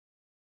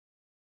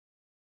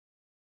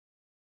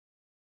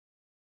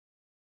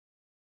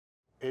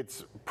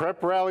It's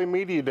Prep Rally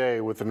Media Day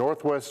with the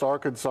Northwest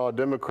Arkansas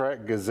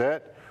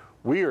Democrat-Gazette.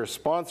 We are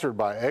sponsored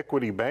by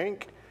Equity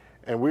Bank,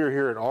 and we are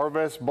here at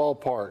Arvest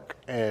Ballpark.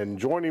 And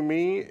joining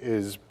me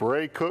is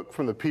Brey Cook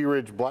from the Pea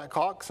Ridge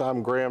Blackhawks.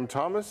 I'm Graham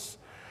Thomas.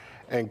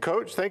 And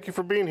Coach, thank you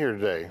for being here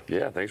today.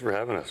 Yeah, thanks for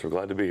having us. We're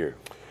glad to be here.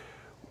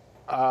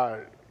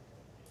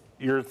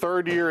 Your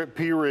third year at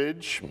Pea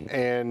Ridge,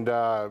 and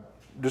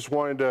just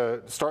wanted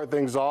to start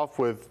things off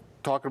with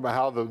talking about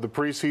how the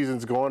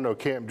preseason's going. No,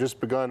 camp just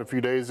begun a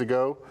few days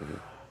ago.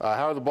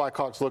 How are the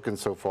Blackhawks looking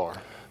so far?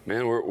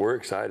 Man, we're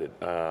excited.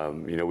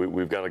 You know,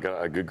 we've got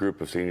a good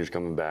group of seniors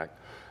coming back,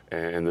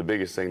 and the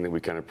biggest thing that we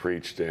kind of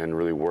preached and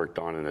really worked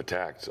on and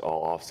attacked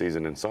all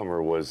off-season and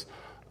summer was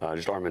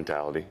just our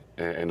mentality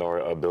and our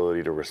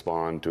ability to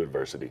respond to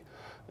adversity.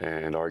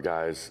 And our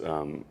guys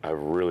have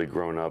really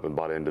grown up and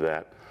bought into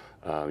that.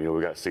 You know,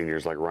 we got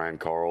seniors like Ryan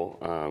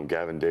Carl,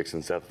 Gavin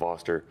Dixon, Seth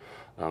Foster,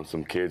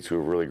 some kids who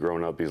have really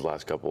grown up these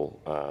last couple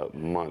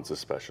months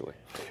especially.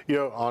 You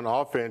know, on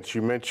offense,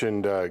 you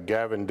mentioned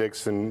Gavin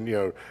Dixon. You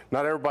know,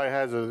 not everybody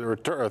has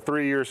a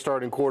three-year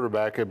starting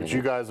quarterback, but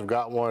you guys have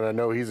got one. I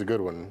know he's a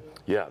good one.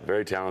 Yeah,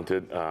 very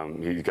talented.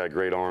 He's got a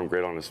great arm,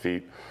 great on his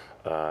feet,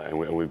 and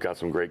we've got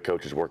some great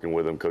coaches working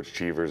with him. Coach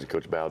Cheevers and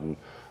Coach Bowden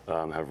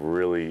have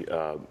really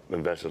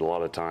invested a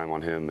lot of time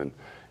on him,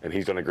 and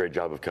he's done a great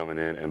job of coming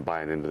in and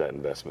buying into that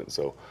investment.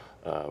 So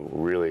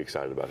really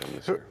excited about him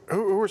this year.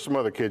 Who are some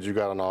other kids you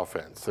got on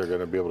offense that are going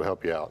to be able to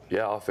help you out?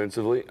 Yeah,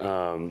 offensively,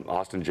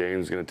 Austin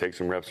James is going to take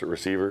some reps at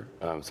receiver.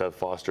 Seth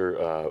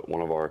Foster,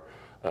 one of our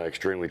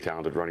extremely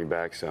talented running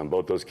backs.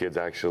 Both those kids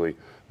actually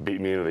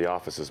beat me into the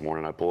office this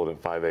morning. I pulled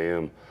at 5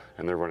 a.m.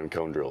 and they're running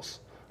cone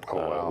drills,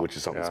 which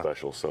is something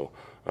special. So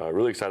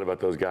really excited about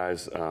those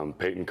guys.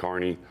 Peyton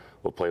Carney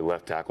will play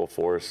left tackle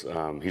for us.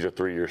 He's a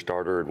three-year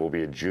starter and will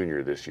be a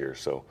junior this year.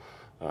 So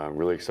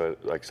really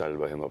excited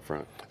about him up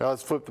front. Now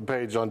let's flip the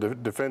page on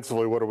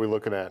defensively. What are we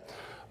looking at?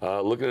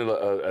 Looking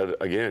at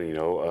again, you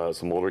know,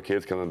 some older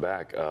kids coming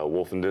back.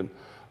 Wolfenden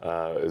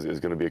is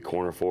going to be a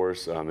corner for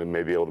us, and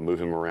may be able to move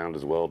him around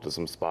as well to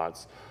some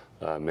spots.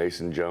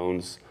 Mason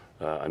Jones,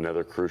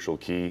 another crucial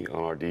key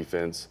on our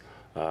defense,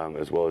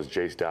 as well as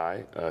Jace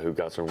Dye, who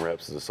got some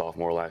reps as a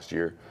sophomore last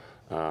year.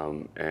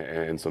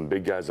 And some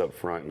big guys up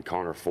front, and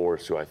Connor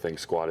Force, who I think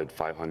squatted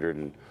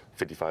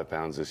 555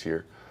 pounds this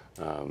year.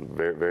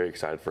 Very, very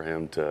excited for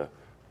him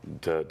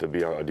to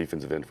be our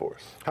defensive end for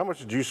us. How much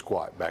did you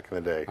squat back in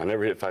the day? I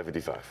never hit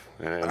 555,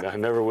 and I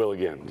never will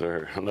again.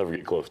 I'll never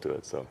get close to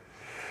it. So.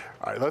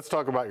 All right, let's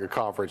talk about your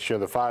conference. You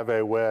know, the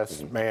 5A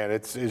West, man,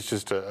 it's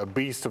just a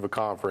beast of a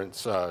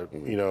conference.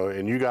 You know,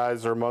 and you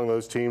guys are among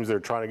those teams that are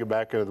trying to get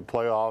back into the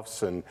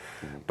playoffs,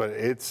 but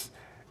it's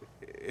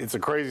a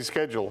crazy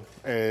schedule,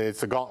 and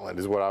it's a gauntlet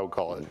is what I would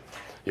call it.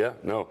 Yeah,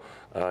 no,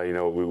 you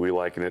know, we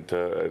liken it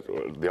to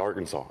the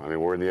Arkansas. I mean,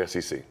 we're in the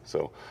SEC,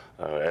 so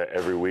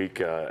every week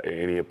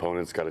any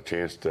opponent's got a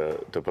chance to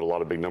put a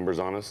lot of big numbers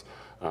on us,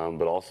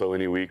 but also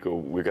any week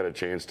we got a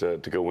chance to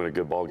go win a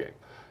good ball game.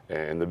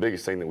 And the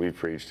biggest thing that we've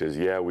preached is,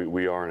 yeah,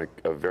 we are in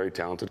a very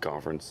talented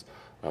conference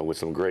with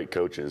some great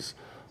coaches,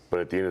 but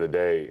at the end of the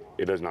day,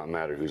 it does not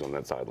matter who's on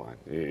that sideline.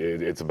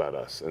 It's about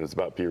us, and it's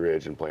about Pea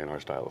Ridge and playing our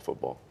style of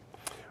football.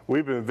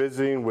 We've been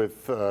visiting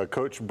with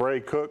Coach Brey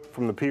Cook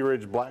from the Pea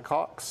Ridge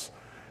Blackhawks,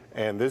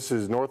 and this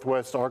is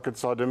Northwest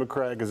Arkansas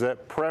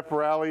Democrat-Gazette Prep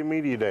Rally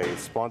Media Day,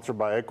 sponsored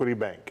by Equity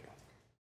Bank.